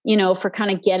sustenance, for kind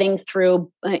of getting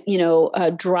through,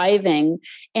 driving.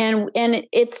 And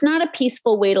it's not a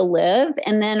peaceful way to live.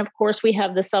 And then, of course, we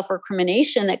have the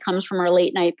self-recrimination that comes from our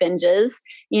late night binges,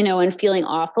 and feeling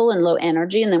awful and low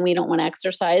energy. And then we don't want to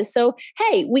exercise. So,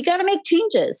 hey, we got to make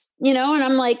changes, and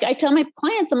I'm like, I tell my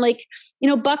clients, I'm like,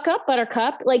 buck up,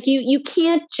 buttercup. Like, you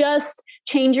can't just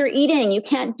change your eating. You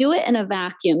can't do it in a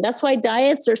vacuum. That's why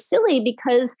diets are silly,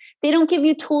 because they don't give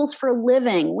you tools for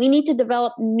living. We need to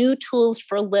develop new tools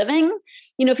for living.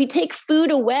 If you take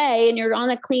food away and you're on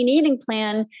a clean eating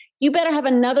plan, you better have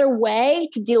another way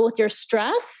to deal with your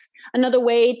stress, another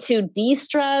way to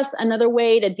de-stress, another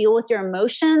way to deal with your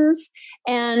emotions.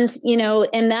 And,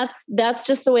 and that's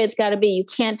just the way it's got to be. You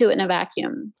can't do it in a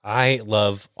vacuum. I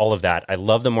love all of that. I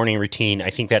love the morning routine. I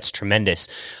think that's tremendous.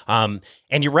 And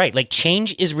you're right. Like,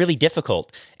 change is really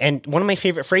difficult. And one of my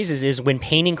favorite phrases is, when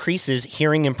pain increases,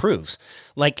 hearing improves.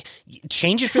 Like,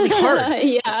 change is really hard.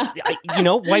 Yeah.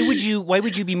 Why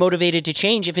would you be motivated to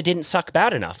change if it didn't suck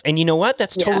bad enough? And you know what?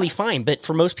 That's totally fine. But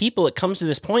for most people, it comes to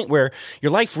this point where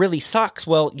your life really sucks.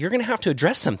 Well, you're going to have to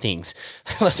address some things.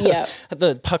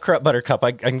 The pucker up, buttercup.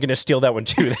 I'm going to steal that one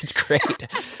too. That's great.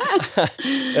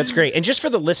 That's great. And just for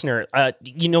the listener,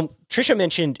 Trisha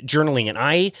mentioned journaling, and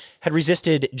I had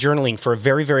resisted journaling for a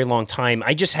very, very long time.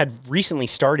 I just had recently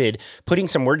started putting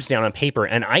some words down on paper,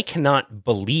 and I cannot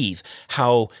believe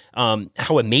how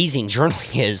amazing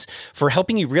journaling is for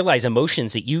helping you realize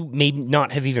emotions that you may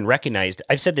not have even recognized.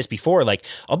 I've said this before, like,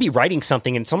 I'll be writing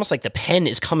something and it's almost like the pen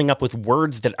is coming up with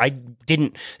words that I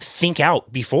didn't think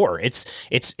out before. It's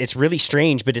really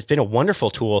strange, but it's been a wonderful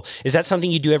tool. Is that something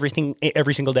you do every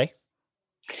single day?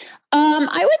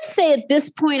 I would say at this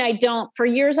point, I don't. For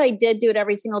years, I did do it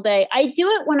every single day. I do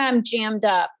it when I'm jammed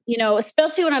up,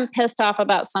 especially when I'm pissed off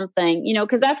about something,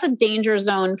 because that's a danger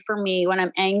zone for me when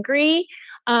I'm angry.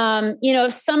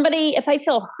 If I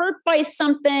feel hurt by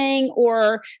something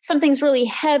or something's really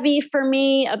heavy for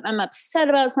me, I'm upset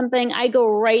about something, I go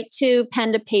right to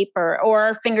pen to paper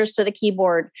or fingers to the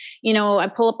keyboard. I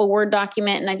pull up a Word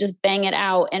document and I just bang it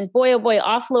out. And boy, oh boy,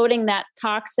 offloading that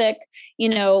toxic,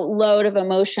 load of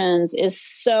emotions is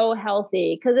so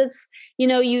healthy, because it's, you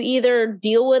either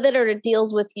deal with it or it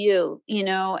deals with you,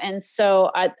 and so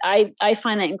I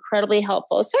find that incredibly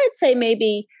helpful. So I'd say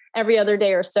maybe every other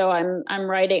day or so I'm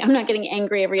writing. I'm not getting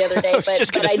angry every other day, but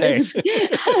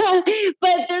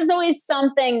there's always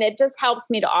something that just helps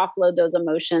me to offload those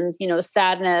emotions,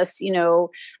 sadness,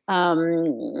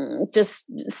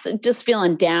 just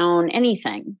feeling down,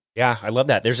 anything. Yeah, I love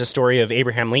that. There's a story of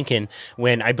Abraham Lincoln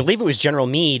when, I believe it was General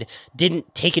Meade,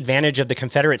 didn't take advantage of the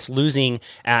Confederates losing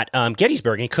at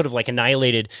Gettysburg, and he could have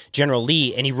annihilated General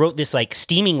Lee. And he wrote this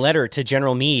steaming letter to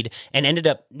General Meade and ended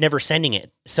up never sending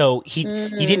it. So he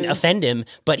didn't offend him,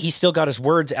 but he still got his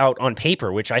words out on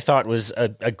paper, which I thought was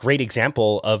a great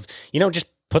example of, just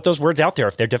put those words out there.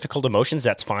 If they're difficult emotions,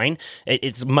 that's fine.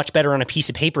 It's much better on a piece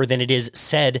of paper than it is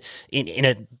said in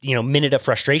a, minute of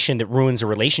frustration that ruins a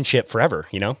relationship forever,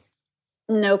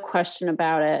 No question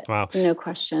about it. Wow. No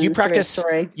question. Do you It's a great practice,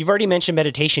 story. you've already mentioned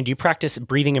meditation. Do you practice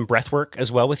breathing and breath work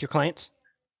as well with your clients?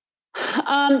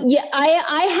 Yeah,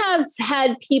 I have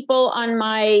had people on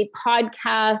my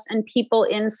podcast and people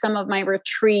in some of my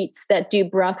retreats that do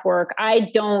breath work.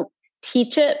 I don't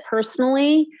teach it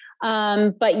personally.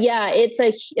 But yeah, it's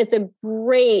a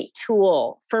great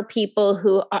tool for people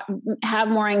who have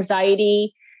more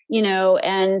anxiety,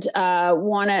 and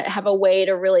want to have a way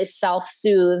to really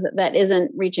self-soothe that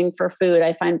isn't reaching for food.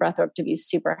 I find breathwork to be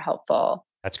super helpful.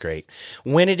 That's great.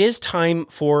 When it is time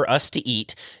for us to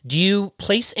eat, do you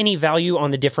place any value on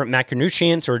the different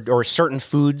macronutrients or certain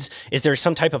foods? Is there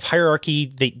some type of hierarchy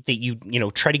that you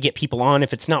try to get people on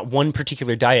if it's not one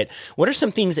particular diet? What are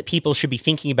some things that people should be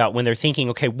thinking about when they're thinking,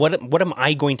 okay, what am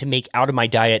I going to make out of my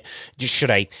diet?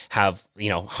 Should I have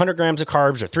 100 grams of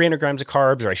carbs or 300 grams of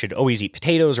carbs, or I should always eat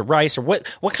potatoes or rice? Or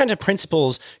what kinds of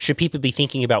principles should people be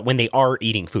thinking about when they are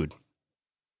eating food?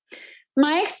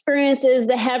 My experience is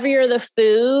the heavier the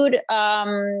food,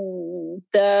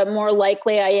 the more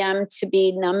likely I am to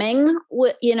be numbing,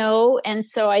 and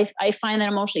so I find that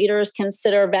emotional eaters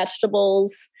consider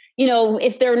vegetables,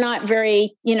 if they're not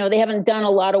very, they haven't done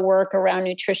a lot of work around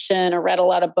nutrition or read a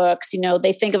lot of books,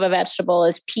 they think of a vegetable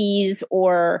as peas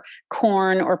or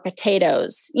corn or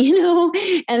potatoes,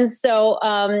 and so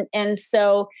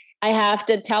I have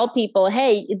to tell people,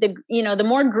 hey, the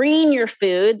more green your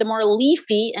food, the more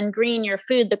leafy and green your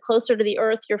food, the closer to the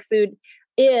earth your food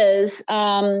is.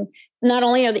 Not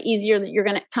only are the easier that you're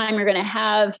going to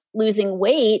have losing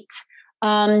weight,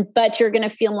 but you're going to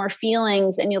feel more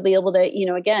feelings, and you'll be able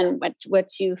to, again,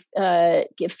 what you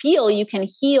feel, you can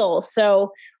heal.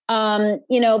 So,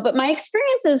 but my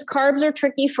experience is carbs are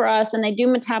tricky for us, and they do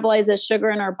metabolize as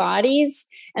sugar in our bodies.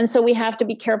 And so we have to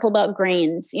be careful about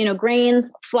grains,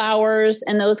 grains, flours,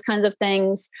 and those kinds of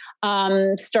things,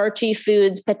 starchy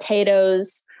foods,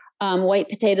 potatoes, white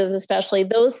potatoes, especially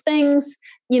those things,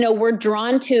 we're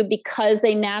drawn to because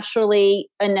they naturally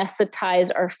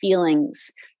anesthetize our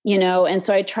feelings, and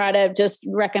so I try to just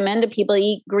recommend to people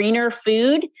eat greener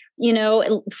food,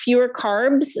 fewer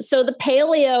carbs. So the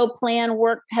paleo plan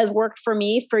has worked for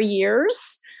me for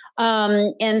years.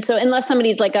 And so unless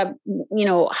somebody's like a,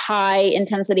 high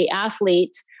intensity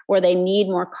athlete where they need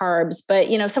more carbs, but,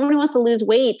 if someone who wants to lose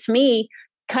weight, to me,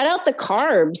 cut out the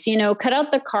carbs, cut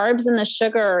out the carbs and the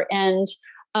sugar, and,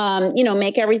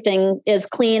 make everything as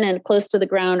clean and close to the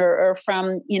ground or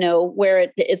from,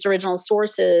 where its original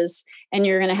source is. And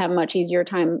you're going to have a much easier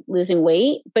time losing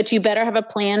weight, but you better have a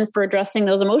plan for addressing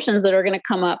those emotions that are going to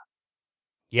come up.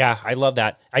 Yeah, I love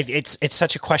that. It's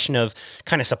such a question of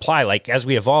kind of supply. Like as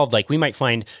we evolved, like we might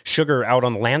find sugar out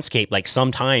on the landscape, like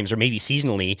sometimes or maybe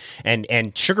seasonally,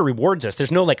 and sugar rewards us.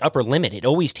 There's no like upper limit. It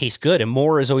always tastes good, and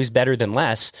more is always better than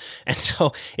less. And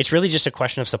so it's really just a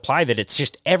question of supply, that it's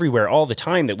just everywhere all the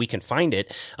time that we can find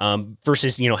it,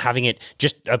 versus having it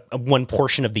just a one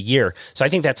portion of the year. So I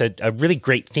think that's a really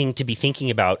great thing to be thinking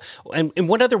about. And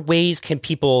what other ways can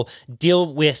people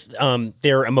deal with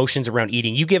their emotions around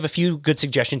eating? You give a few good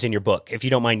suggestions in your book, if you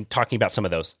don't mind talking about some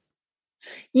of those.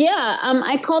 Yeah,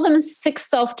 I call them 6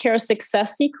 self-care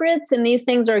success secrets. And these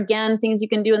things are, again, things you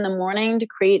can do in the morning to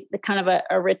create the kind of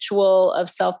a ritual of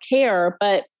self-care.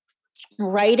 But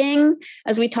writing,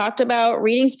 as we talked about,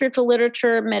 reading spiritual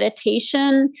literature,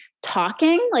 meditation,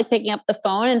 talking, like picking up the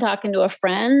phone and talking to a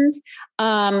friend.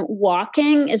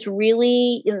 Walking is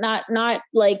really not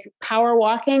like power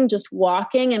walking, just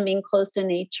walking and being close to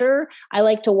nature. I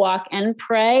like to walk and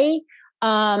pray.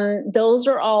 Those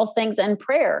are all things, and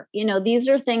prayer, these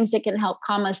are things that can help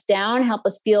calm us down, help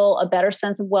us feel a better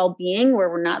sense of well-being where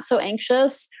we're not so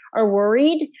anxious or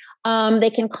worried. They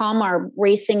can calm our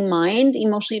racing mind.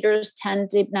 Emotional eaters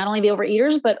tend to not only be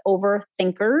overeaters, but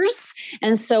overthinkers.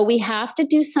 And so we have to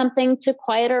do something to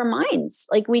quiet our minds.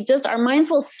 Like our minds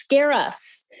will scare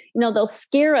us. They'll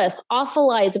scare us, awful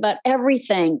lies about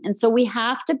everything. And so we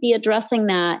have to be addressing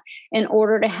that in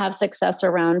order to have success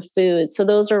around food. So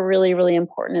those are really, really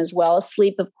important as well.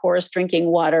 Sleep, of course, drinking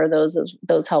water,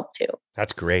 those help too.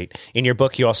 That's great. In your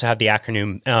book, you also have the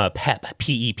acronym PEP,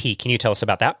 P-E-P. Can you tell us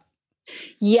about that?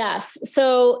 Yes.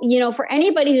 So, for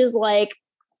anybody who's like,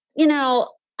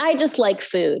 I just like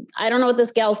food. I don't know what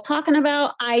this gal's talking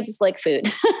about. I just like food.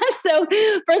 So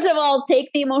first of all, take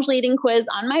the emotional eating quiz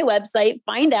on my website,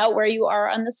 find out where you are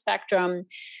on the spectrum.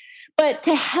 But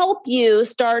to help you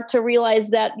start to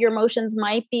realize that your emotions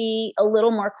might be a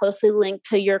little more closely linked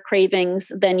to your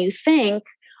cravings than you think,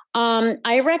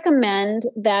 I recommend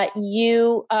that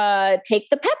you take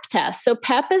the PEP test. So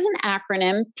PEP is an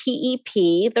acronym,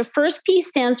 PEP. The first P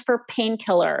stands for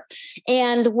painkiller.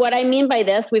 And what I mean by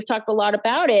this, we've talked a lot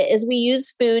about it, is we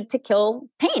use food to kill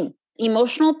pain.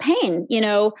 Emotional pain,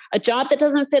 a job that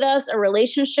doesn't fit us, a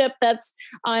relationship that's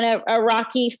on a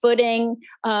rocky footing,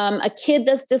 a kid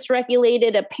that's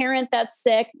dysregulated, a parent that's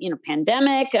sick,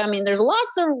 pandemic. I mean, there's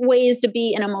lots of ways to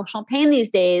be in emotional pain these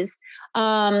days.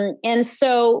 And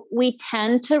so we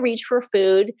tend to reach for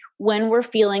food when we're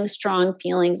feeling strong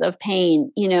feelings of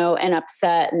pain, and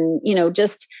upset and,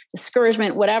 just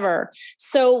discouragement, whatever.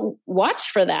 So watch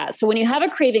for that. So when you have a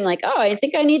craving, like, oh, I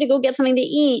think I need to go get something to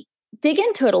eat, dig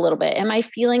into it a little bit. Am I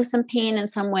feeling some pain in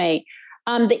some way?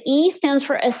 The E stands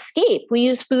for escape. We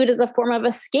use food as a form of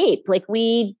escape. Like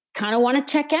we kind of want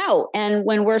to check out. And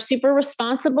when we're super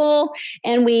responsible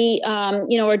and we,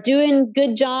 are doing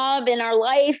good job in our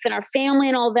life and our family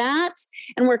and all that,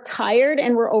 and we're tired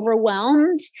and we're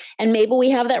overwhelmed, and maybe we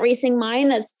have that racing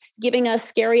mind that's giving us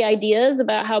scary ideas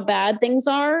about how bad things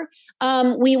are,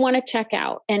 we want to check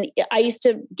out. And I used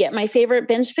to get my favorite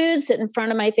binge foods, sit in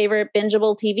front of my favorite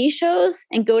bingeable TV shows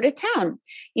and go to town,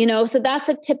 so that's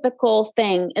a typical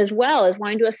thing as well, as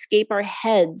wanting to escape our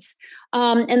heads.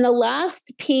 And the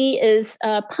last P is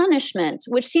punishment,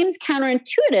 which seems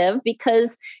counterintuitive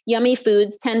because yummy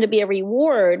foods tend to be a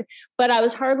reward, but I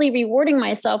was hardly rewarding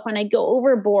myself when I go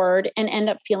overboard and end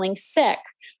up feeling sick.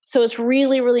 So it's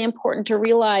really, really important to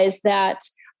realize that,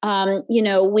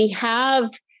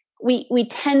 we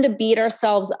tend to beat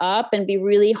ourselves up and be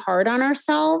really hard on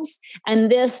ourselves. And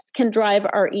this can drive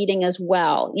our eating as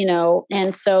well,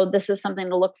 and so this is something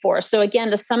to look for. So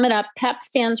again, to sum it up, PEP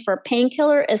stands for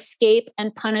painkiller, escape,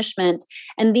 and punishment.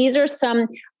 And these are some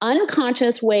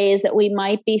unconscious ways that we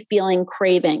might be feeling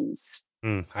cravings.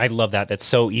 I love that. That's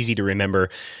so easy to remember.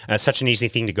 Such an easy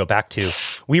thing to go back to.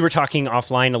 We were talking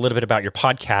offline a little bit about your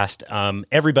podcast.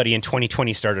 Everybody in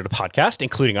 2020 started a podcast,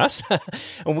 including us.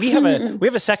 And we have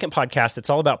a second podcast that's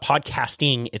all about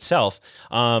podcasting itself.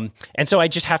 And so I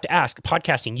just have to ask,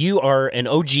 podcasting, you are an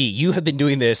OG. You have been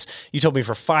doing this, you told me,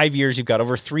 for 5 years. You've got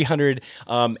over 300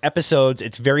 episodes.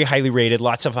 It's very highly rated,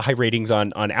 lots of high ratings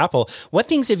on Apple. What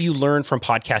things have you learned from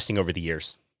podcasting over the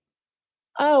years?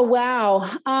 Oh, wow.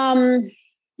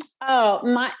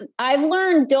 I've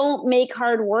learned, don't make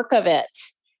hard work of it.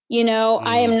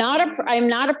 I'm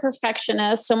not a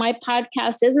perfectionist. So my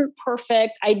podcast isn't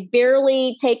perfect. I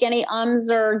barely take any ums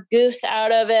or goofs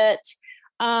out of it.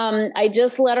 I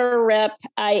just let her rip.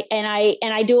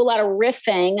 I do a lot of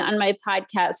riffing on my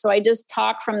podcast. So I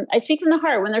speak from the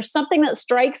heart. When there's something that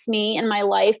strikes me in my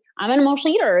life, I'm an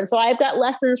emotional eater. And so I've got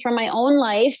lessons from my own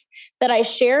life that I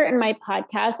share in my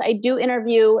podcast. I do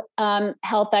interview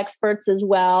health experts as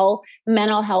well,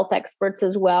 mental health experts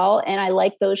as well. And I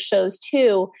like those shows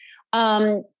too.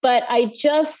 But I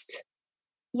just,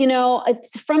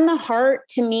 it's from the heart.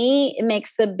 To me, it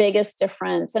makes the biggest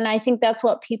difference. And I think that's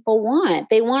what people want.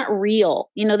 They want real,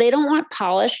 they don't want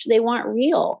polished, they want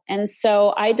real. And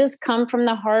so I just come from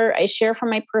the heart. I share from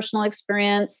my personal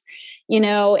experience,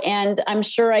 and I'm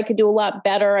sure I could do a lot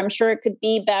better. I'm sure it could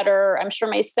be better. I'm sure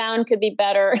my sound could be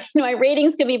better. My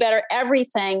ratings could be better,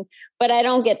 everything, but I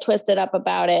don't get twisted up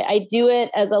about it. I do it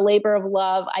as a labor of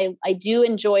love. I do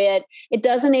enjoy it. It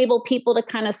does enable people to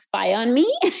kind of spy on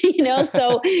me,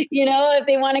 so if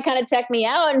they want to kind of check me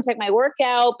out and check my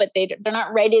workout, but they're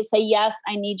not ready to say, yes,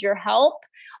 I need your help.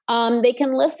 They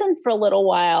can listen for a little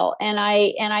while. And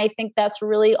I think that's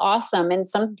really awesome. And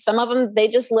some of them, they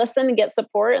just listen and get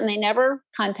support and they never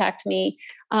contact me.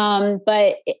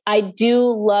 But I do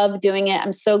love doing it.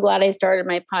 I'm so glad I started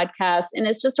my podcast, and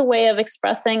it's just a way of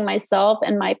expressing myself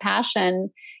and my passion,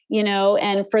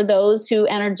 and for those who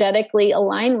energetically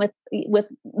align with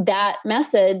that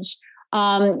message,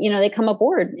 they come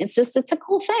aboard. It's a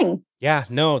cool thing. Yeah,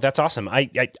 no, that's awesome. I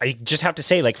just have to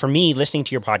say, like, for me, listening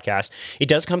to your podcast, it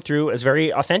does come through as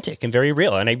very authentic and very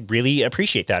real. And I really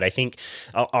appreciate that. I think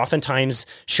oftentimes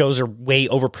shows are way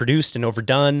overproduced and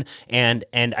overdone. And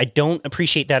I don't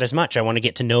appreciate that as much. I want to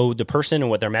get to know the person and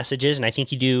what their message is. And I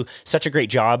think you do such a great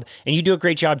job. And you do a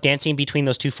great job dancing between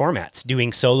those two formats,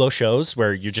 doing solo shows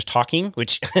where you're just talking,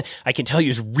 which I can tell you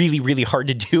is really, really hard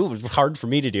to do. It was hard for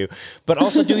me to do. But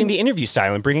also doing the interview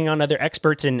style and bringing on other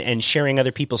experts and sharing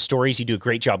other people's stories. You do a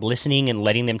great job listening and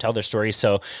letting them tell their stories.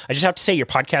 So I just have to say your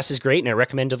podcast is great. And I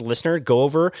recommend to the listener, go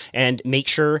over and make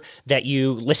sure that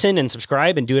you listen and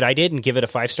subscribe and do what I did and give it a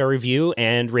 5-star review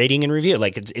and rating and review.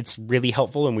 Like it's really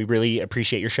helpful and we really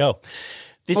appreciate your show.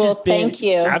 has been, thank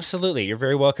you. Absolutely. You're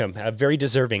very welcome. Very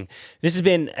deserving. This has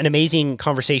been an amazing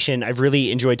conversation. I've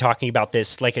really enjoyed talking about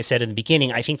this. Like I said in the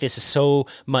beginning, I think this is so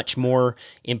much more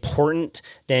important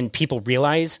than people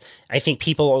realize. I think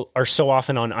people are so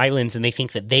often on islands and they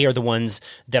think that they are the ones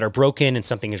that are broken and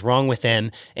something is wrong with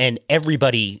them. And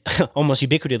everybody almost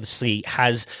ubiquitously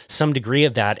has some degree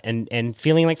of that and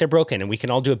feeling like they're broken. And we can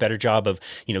all do a better job of,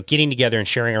 getting together and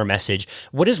sharing our message.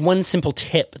 What is one simple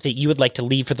tip that you would like to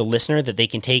leave for the listener that they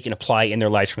can take and apply in their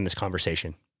lives from this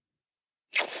conversation?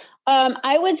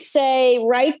 I would say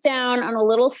write down on a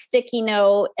little sticky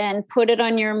note and put it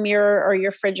on your mirror or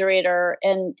your refrigerator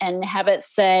and have it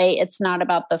say, it's not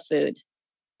about the food.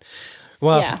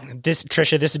 Well,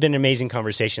 Tricia, this has been an amazing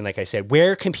conversation. Like I said,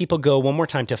 where can people go one more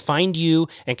time to find you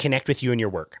and connect with you and your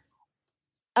work?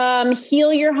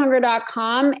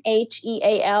 HealYourHunger.com,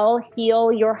 HEAL,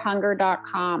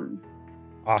 HealYourHunger.com.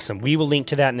 Awesome. We will link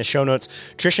to that in the show notes.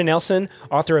 Tricia Nelson,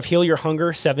 author of Heal Your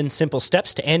Hunger, 7 Simple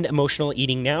Steps to End Emotional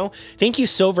Eating Now. Thank you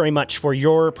so very much for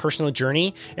your personal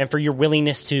journey and for your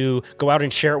willingness to go out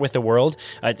and share it with the world.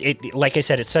 Like I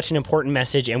said, it's such an important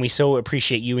message, and we so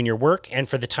appreciate you and your work and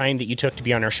for the time that you took to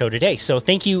be on our show today. So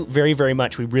thank you very, very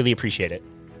much. We really appreciate it.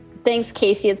 Thanks,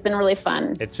 Casey. It's been really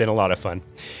fun. It's been a lot of fun.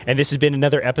 And this has been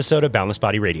another episode of Boundless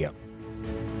Body Radio.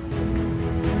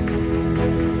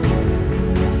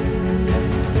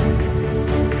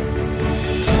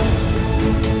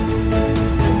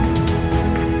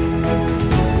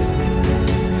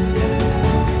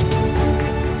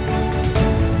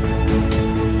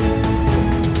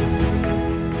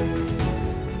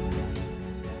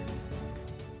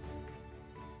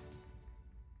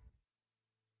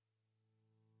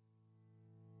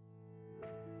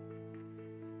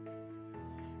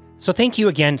 So thank you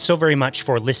again so very much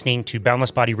for listening to Boundless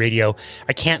Body Radio.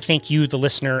 I can't thank you, the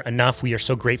listener, enough. We are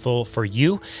so grateful for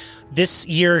you. This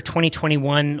year,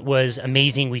 2021, was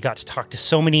amazing. We got to talk to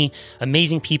so many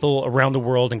amazing people around the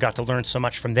world and got to learn so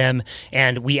much from them.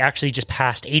 And we actually just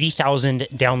passed 80,000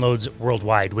 downloads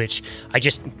worldwide, which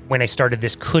when I started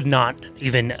this, could not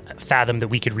even fathom that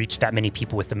we could reach that many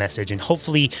people with the message. And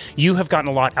hopefully you have gotten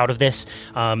a lot out of this,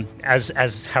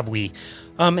 as have we.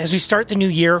 As we start the new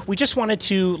year, we just wanted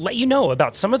to let you know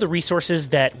about some of the resources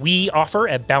that we offer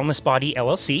at Boundless Body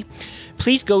LLC.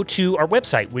 Please go to our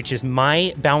website, which is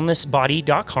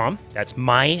myboundlessbody.com. That's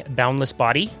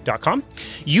myboundlessbody.com.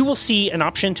 You will see an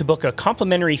option to book a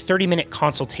complimentary 30-minute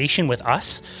consultation with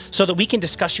us so that we can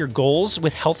discuss your goals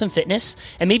with health and fitness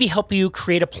and maybe help you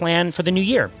create a plan for the new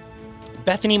year.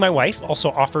 Bethany, my wife,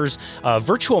 also offers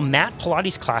virtual mat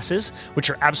Pilates classes, which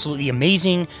are absolutely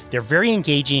amazing. They're very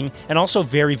engaging and also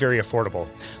very, very affordable.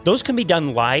 Those can be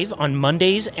done live on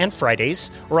Mondays and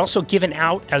Fridays, or also given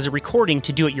out as a recording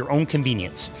to do at your own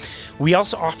convenience. We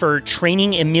also offer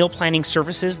training and meal planning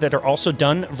services that are also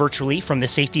done virtually from the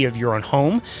safety of your own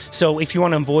home. So if you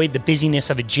want to avoid the busyness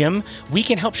of a gym, we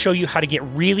can help show you how to get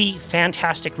really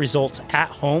fantastic results at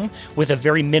home with a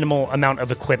very minimal amount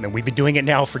of equipment. We've been doing it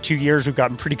now for 2 years. We've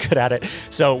gotten pretty good at it.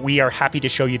 So we are happy to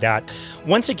show you that.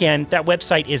 Once again, that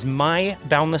website is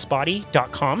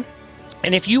myboundlessbody.com.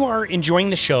 And if you are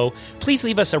enjoying the show, please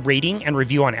leave us a rating and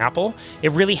review on Apple.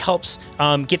 It really helps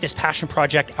get this passion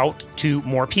project out to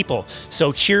more people.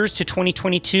 So cheers to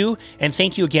 2022, and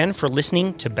thank you again for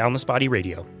listening to Boundless Body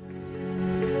Radio.